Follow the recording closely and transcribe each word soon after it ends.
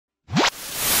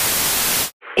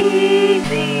Easy.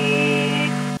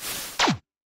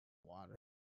 Water.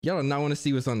 Y'all do not want to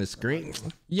see what's on the screen.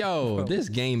 Yo, this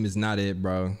game is not it,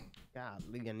 bro.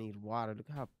 Golly, I need water. Look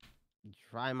how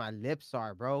dry my lips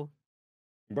are, bro.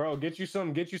 Bro, get you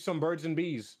some birds and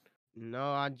bees.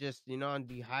 No, I just, I'm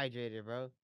dehydrated, bro.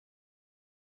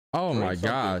 Oh my Drink something.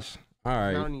 gosh. All Not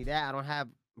right. only that, I don't have,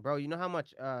 bro. You know how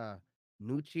much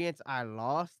nutrients I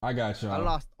lost? I got I y'all.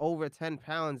 lost over 10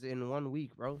 pounds in 1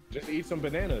 week, bro. Just eat some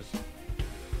bananas.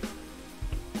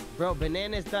 Bro,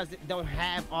 bananas don't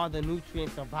have all the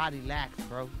nutrients our body lacks,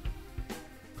 bro.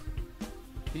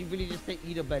 Can you really just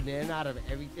eat a banana out of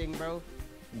everything, bro?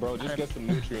 Bro, just get some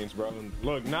nutrients, bro.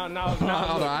 Look, now. Hold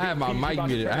on, I have my mic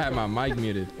muted. I have my mic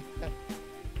muted.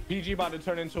 PG about to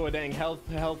turn into a dang health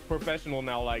professional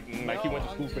now, like he went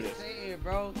to school for this. Saying,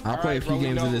 bro. I'll play a few bro,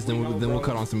 games of this, then we'll bro.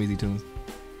 cut on some easy tunes.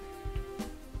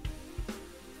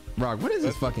 Rock, what is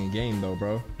this fucking game though,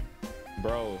 bro?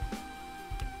 Bro,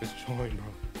 it's join, bro.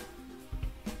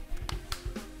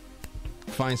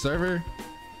 Find server?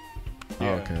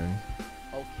 Yeah. Okay.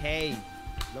 Okay.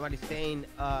 Nobody's saying,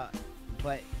 but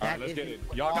All right, let's get it.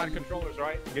 Y'all got controllers,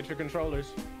 right? Get your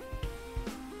controllers.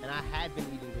 And I have been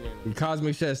eating bananas.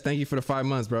 Cosmic Chess, thank you for the 5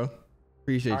 months, bro.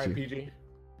 Appreciate All right, you. PG.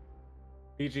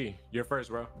 PG, you're first,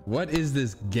 bro. What is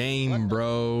this game,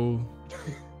 bro?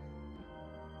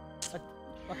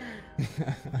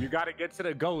 You gotta get to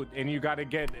the goat, and you gotta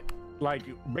get, like,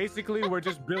 basically we're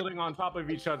just building on top of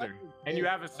each other, and you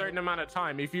have a certain amount of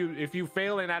time. If you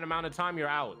fail in that amount of time, you're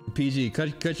out. PG,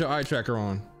 cut your eye tracker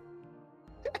on.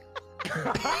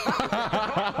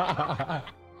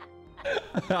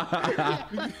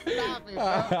 Stop it,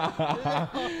 bro.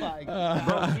 Oh my God.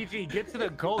 Bro, PG, get to the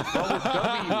goat, bro. It's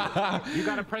W. You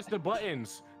gotta press the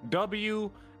buttons. W,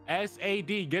 S, A,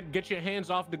 D. Get your hands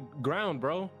off the ground,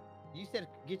 bro. You said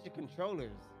get your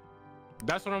controllers.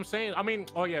 That's what I'm saying. I mean,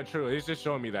 oh yeah, true. It's just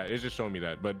showing me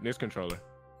that. But it's controller.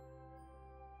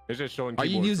 It's just showing. Are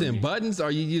you keyboard for using me. buttons or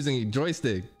are you using a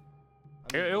joystick?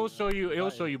 It'll show you. It'll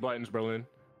show you buttons, Berlin.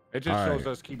 It just All shows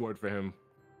right. us keyboard for him.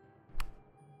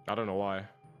 I don't know why.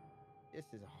 This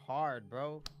is hard,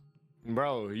 bro.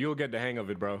 Bro, you'll get the hang of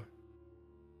it, bro.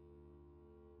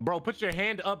 Bro, put your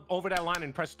hand up over that line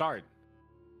and press start.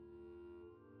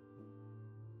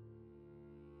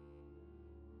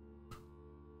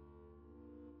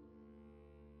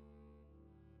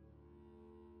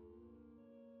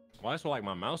 Why is like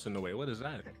my mouse in the way? What is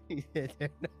that?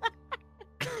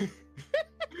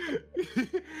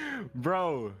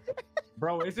 Bro,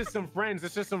 it's just some friends.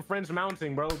 It's just some friends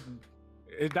mounting, bro.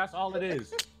 That's all it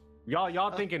is.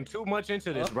 Y'all thinking too much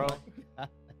into this, bro.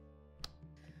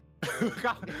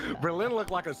 Berlin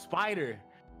looked like a spider.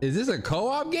 Is this a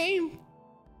co-op game?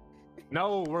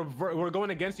 No, we're going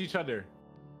against each other.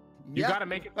 You gotta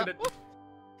make it to the.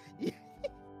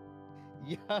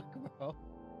 Yuck, bro.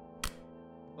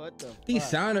 What the These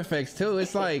fuck? sound effects too.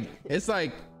 It's like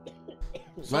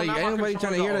So like now my anybody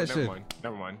trying to hear controller- that never shit. mind,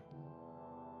 never mind.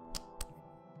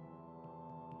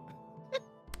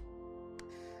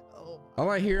 Oh, All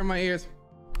I hear in my ears.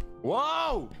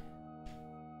 Whoa!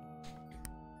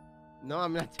 no,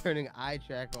 I'm not turning eye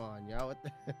track on, yo. What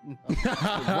the? No.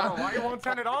 Bro, why you won't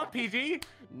turn it on, PG?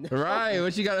 No. Right?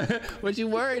 What you got? What you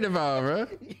worried about, bro?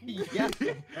 Yeah,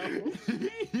 bro.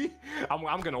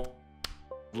 I'm gonna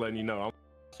letting you know.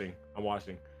 I'm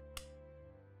watching.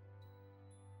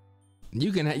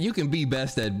 You can be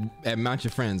best at mount your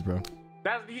friends, bro.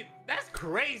 That's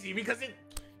crazy because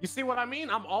you see what I mean?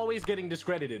 I'm always getting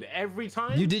discredited every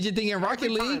time. You did your thing in Rocket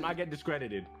Every time League. I get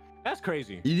discredited. That's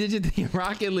crazy. You did your thing in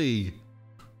Rocket League.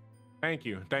 Thank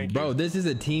you, Bro, this is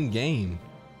a team game.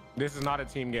 This is not a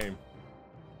team game.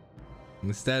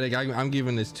 Static, I'm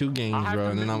giving this 2 games, I have bro, to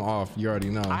and then make- I'm off. You already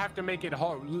know. I have to make it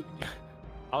hard.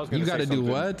 I was gonna You say gotta do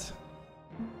something. what?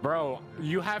 Bro,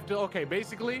 you have to, okay,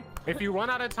 basically, if you run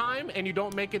out of time and you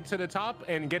don't make it to the top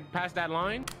and get past that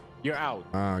line, you're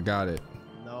out. Got it.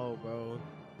 No, bro.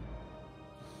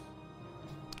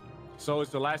 So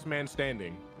it's the last man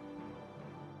standing.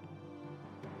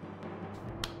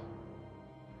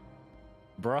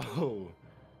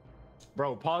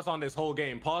 Bro, pause on this whole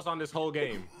game. Pause on this whole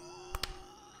game.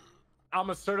 I'm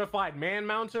a certified man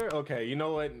mounter. Okay, you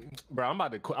know what, bro? I'm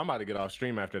about to get off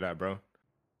stream after that, bro.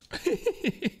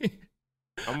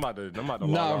 I'm about to log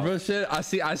Nah, off. bro, shit. I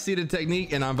see the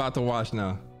technique, and I'm about to watch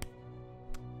now.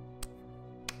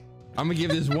 I'm gonna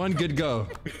give this one good go.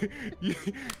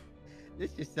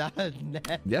 This just sounds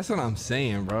nasty. That's what I'm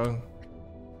saying, bro.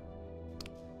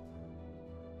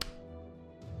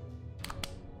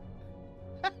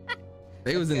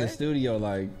 They was in the studio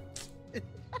like,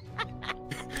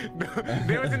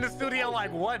 They was in the studio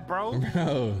like what, bro?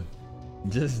 bro,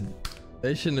 just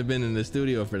They shouldn't have been in the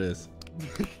studio for this.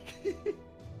 But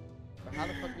how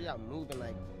the fuck are y'all moving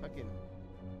like fucking?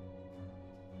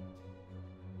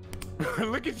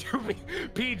 Look at you,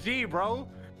 PG, bro.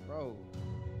 Bro.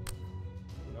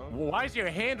 You know? Why is your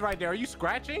hand right there? Are you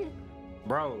scratching?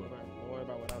 Bro. Don't worry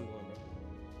about what I'm doing, bro.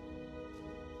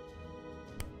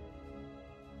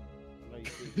 I know you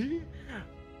see.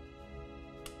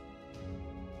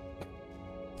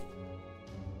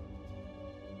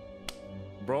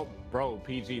 Bro,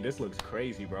 PG, this looks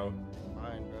crazy, bro.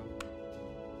 Fine, bro.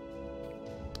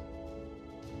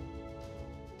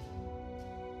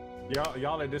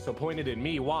 Y'all are disappointed in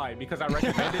me. Why? Because I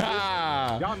recommended this?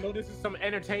 Y'all know this is some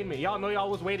entertainment. Y'all know y'all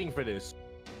was waiting for this.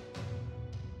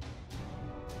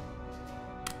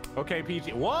 Okay,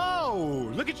 PG. Whoa!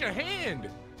 Look at your hand.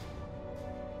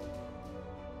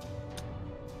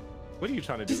 What are you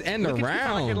trying to do? Just end the Look at you trying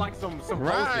to round. get like some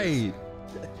Right.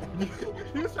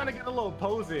 He was trying to get a little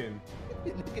pose in.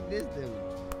 Look at this dude.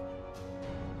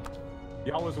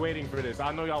 Y'all was waiting for this.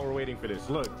 I know y'all were waiting for this.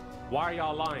 Look, why are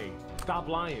y'all lying? Stop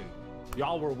lying.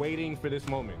 Y'all were waiting for this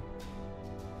moment.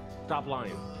 Stop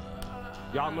lying.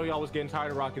 Y'all know y'all was getting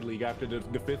tired of Rocket League after the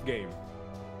 5th game.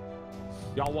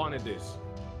 Y'all wanted this.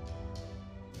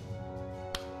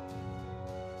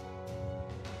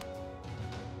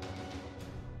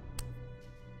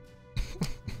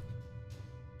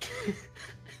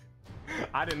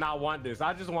 I did not want this.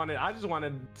 I just wanted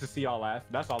to see y'all laugh.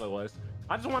 That's all it was.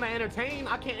 I just want to entertain.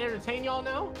 I can't entertain y'all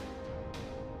now.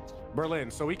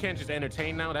 Berlin, so we can't just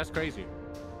entertain now? That's crazy.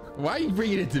 Why you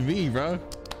bringing it to me, bro?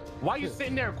 Why you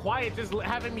sitting there quiet, just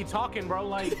having me talking, bro?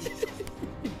 Like,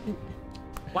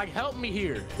 like help me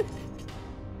here.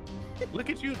 Look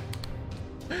at you.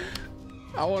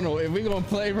 I want to. If we gonna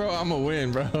play, bro, I'm gonna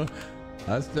win, bro.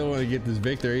 I still want to get this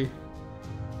victory.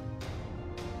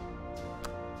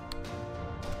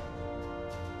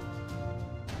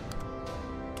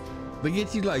 Look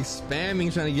at you like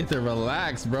spamming, trying to get to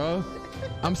relax, bro.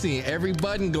 I'm seeing every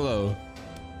button glow.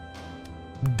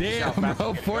 Damn,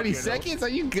 bro, 40 seconds? Are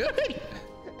you good?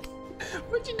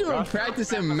 What you doing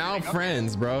practicing mount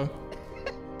friends, bro?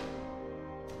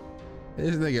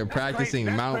 This nigga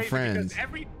practicing mount friends.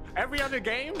 Every other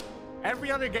game,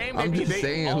 I'm just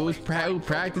saying, who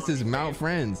practices mount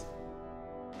friends?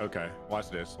 Okay,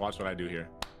 watch this. Watch what I do here.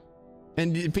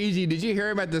 And PG, did you hear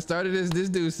him at the start of this? This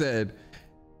dude said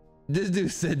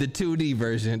the 2D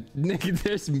version. Nigga,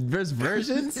 there's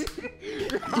versions?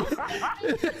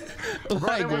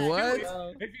 Like what?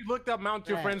 If you looked up Mount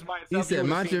Your Friends by itself,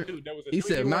 he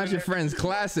said Mount Your Friends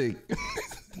classic.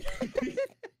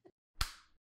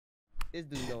 This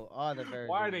dude know all the versions.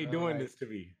 Why are they doing this to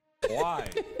me? Why?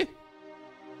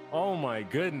 Oh my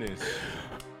goodness.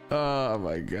 Oh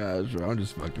my gosh, bro. I'm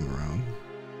just fucking around.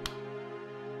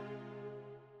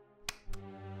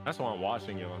 That's why I'm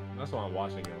watching you. That's why I'm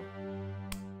watching you.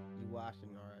 You watching,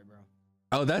 all right, bro.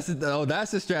 Oh,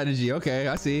 that's the strategy. Okay,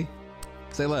 I see.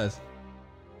 Say less.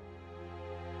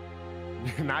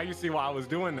 Now you see why I was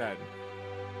doing that.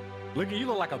 Look at you,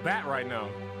 look like a bat right now,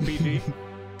 PG. Okay,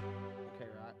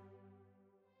 right.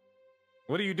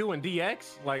 What are you doing,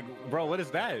 DX? Like, bro, what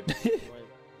is that?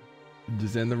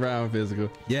 Just end the round,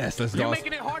 physical. Yes, let's go. You're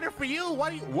making it harder for you.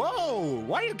 Why? Whoa!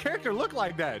 Why your character look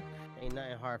like that? Ain't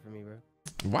nothing hard for me, bro.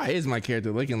 Why is my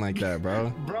character looking like that,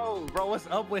 bro? Bro, what's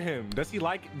up with him? Does he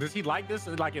like this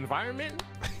like environment?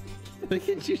 Look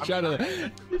at you trying to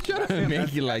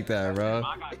make it like that, bro.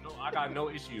 I got no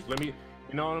issues. Let me,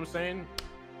 you know what I'm saying?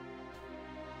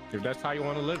 If that's how you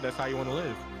want to live, that's how you want to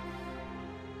live.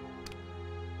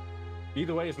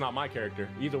 Either way, it's not my character.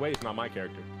 Either way, it's not my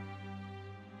character.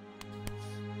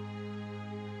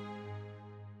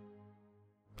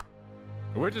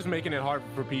 We're just making it hard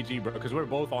for PG, bro, because we're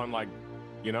both on, like,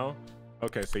 you know?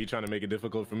 Okay, so you're trying to make it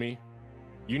difficult for me?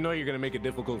 You know you're going to make it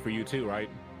difficult for you too, right?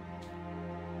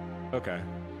 Okay.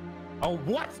 Oh,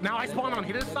 what? Now I spawn on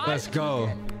his side? Let's go.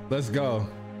 Let's go.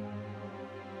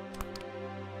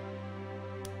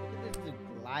 Look at this dude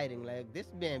gliding. Like,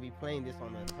 this man be playing this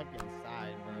on the fucking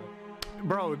side,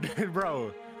 bro.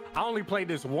 Bro, I only played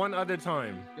this one other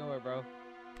time. Sure, bro.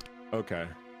 Okay.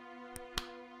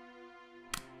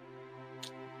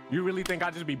 You really think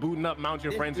I just be booting up Mount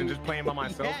Your Friends and just playing by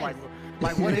myself? Yes.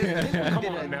 Like what is this? Come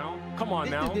on now. Come on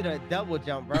now. This dude did a double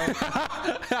jump, bro.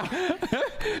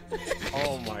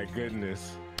 Oh my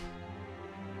goodness.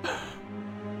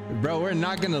 Bro, we're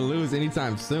not gonna lose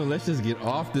anytime soon. Let's just get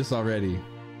off this already.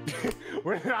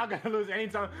 We're not gonna lose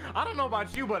anytime. I don't know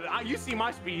about you, but you see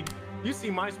my speed. You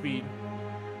see my speed.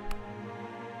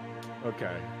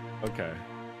 Okay. Okay.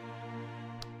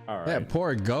 All right. That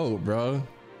poor goat, bro.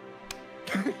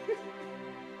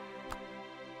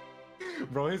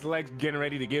 Bro, his legs getting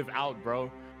ready to give out,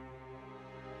 bro.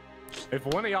 If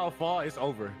one of y'all fall, it's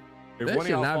over. If There one of should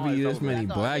y'all not fall, be it's this over. many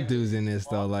That's all black niggas dudes in this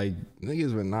fall. though. Like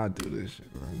niggas would not do this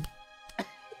shit, bro.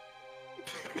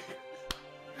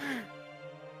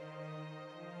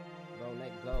 Bro,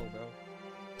 let go,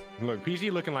 bro. Look,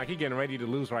 PG looking like he getting ready to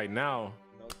lose right now.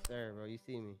 No sir, bro. You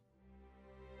see me.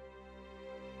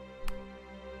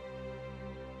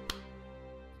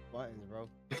 Buttons, bro.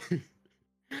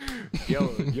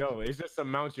 Yo, it's just to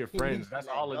mount your friends. That's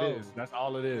Let all go. it is. That's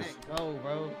all it is. Let go,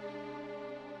 bro.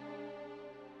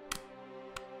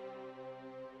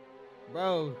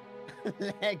 Bro,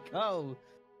 let go.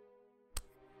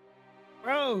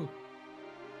 Bro.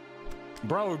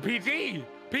 Bro, PG!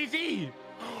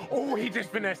 Oh, he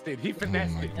just finessed it. He Oh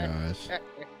finessed my it. gosh.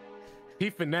 He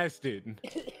finessed it.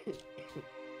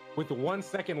 With 1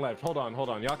 second left. Hold on.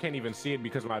 Y'all can't even see it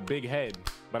because of my big head.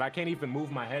 But I can't even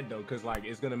move my head though, because like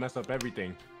it's gonna mess up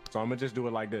everything. So I'm gonna just do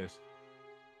it like this.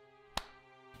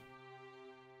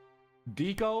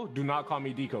 Deco, do not call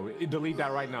me Deco. Delete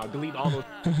that right now. Delete all those.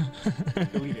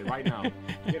 Delete it right now.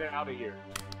 Get it out of here.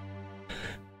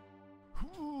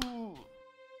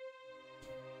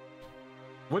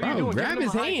 What are you Bro, doing? grab Giving him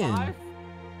his a high hand. five?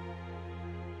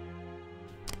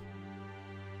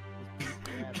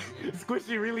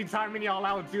 Squishy really timing y'all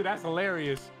out too. That's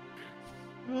hilarious.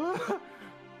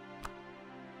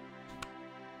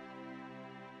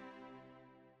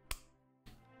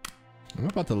 I'm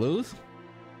about to lose.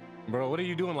 Bro, what are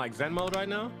you doing? Like Zen mode right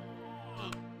now?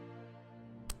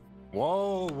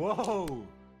 Whoa.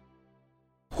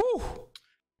 Whew.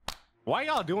 Why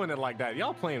y'all doing it like that?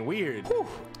 Y'all playing weird. Whew.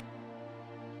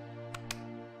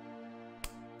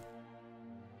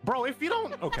 Bro, if you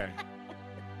don't... Okay. Okay.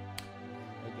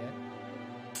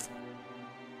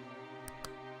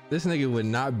 This nigga would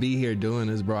not be here doing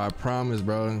this, bro. I promise,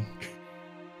 bro.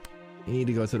 You need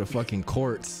to go to the fucking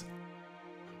courts.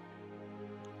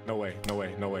 No way I'm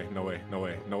gonna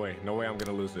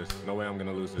lose this. No way I'm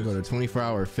gonna lose Go this. to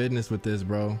 24-hour fitness with this,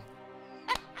 bro.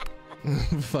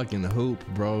 Fucking hoop,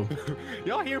 bro.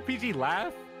 Y'all hear PG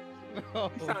laugh?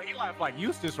 Bro. He laughed like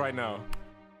Eustace right now.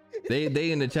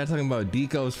 They in the chat talking about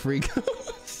Deco's free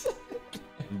goes.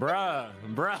 Bruh.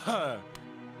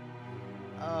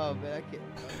 Oh man, I can't.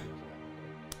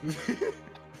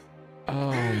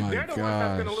 Oh my They're the ones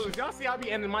that's gonna gosh. lose. Y'all see, I'll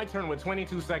be ending my turn with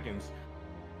 22 seconds.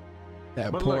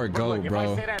 That But poor look, goat, if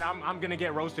bro. I say that, I'm gonna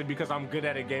get roasted because I'm good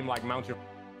at a game like Mount Your.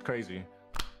 Crazy.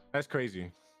 That's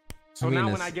crazy. So I mean, now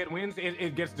when it's- I get wins,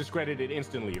 it gets discredited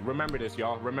instantly. Remember this,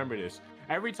 y'all. Remember this.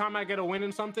 Every time I get a win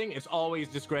in something, it's always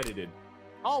discredited.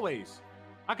 Always.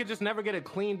 I could just never get a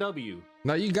clean W.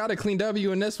 No, you got a clean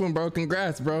W in this one, bro.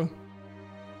 Congrats, bro.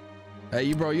 Hey,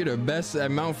 you're the best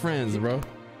at Mount Friends, bro.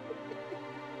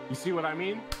 You see what I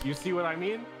mean? You see what I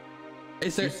mean?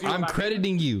 It's You see what I'm I mean?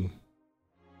 crediting you.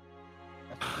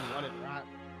 That's what you wanted, right?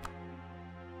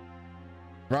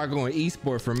 Rock going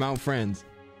esport for Mount Friends.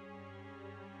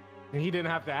 He didn't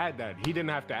have to add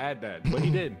that. But he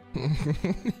did.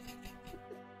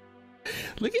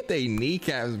 Look at they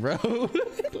kneecaps, bro.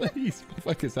 These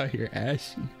motherfuckers out here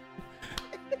ashy.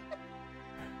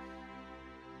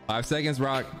 5 seconds,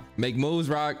 Rock. Make moves,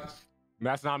 Rock.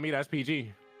 That's not me. That's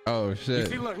PG. Oh You shit.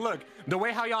 see, look. The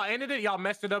way how y'all ended it, y'all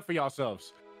messed it up for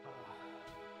yourselves.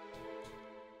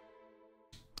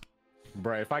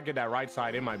 Bruh, if I get that right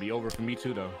side, it might be over for me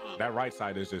too, though. That right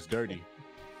side is just dirty.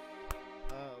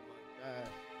 Oh my god.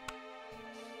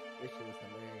 This shit is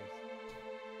hilarious.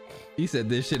 He said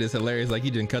this shit is hilarious, like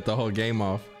he didn't cut the whole game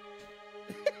off.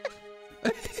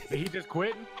 Did he just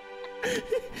quit? He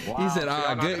said, Wow, so y'all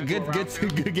not gonna go around two?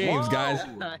 good games, Whoa! guys.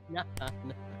 Nah.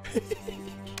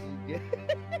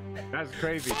 That's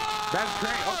crazy. That's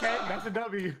crazy. Okay, that's a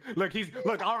W. Look,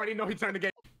 I already know he turned the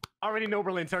game. I already know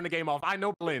Berlin turned the game off. I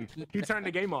know Berlin. He turned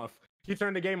the game off.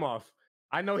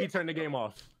 I know he turned the game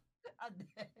off. I'm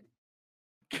dead.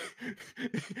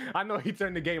 I know he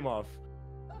turned the game off.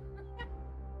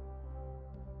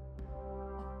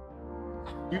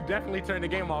 You definitely turned the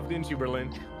game off, didn't you,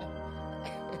 Berlin?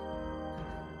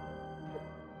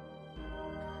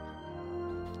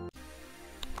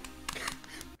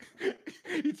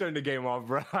 He turned the game off,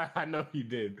 bro. I know he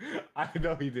did.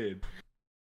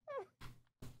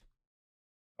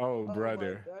 Oh,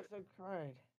 brother. Oh my gosh, I'm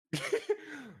crying.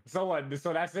 So what?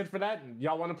 So that's it for that?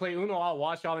 Y'all want to play Uno? I'll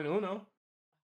watch y'all in Uno.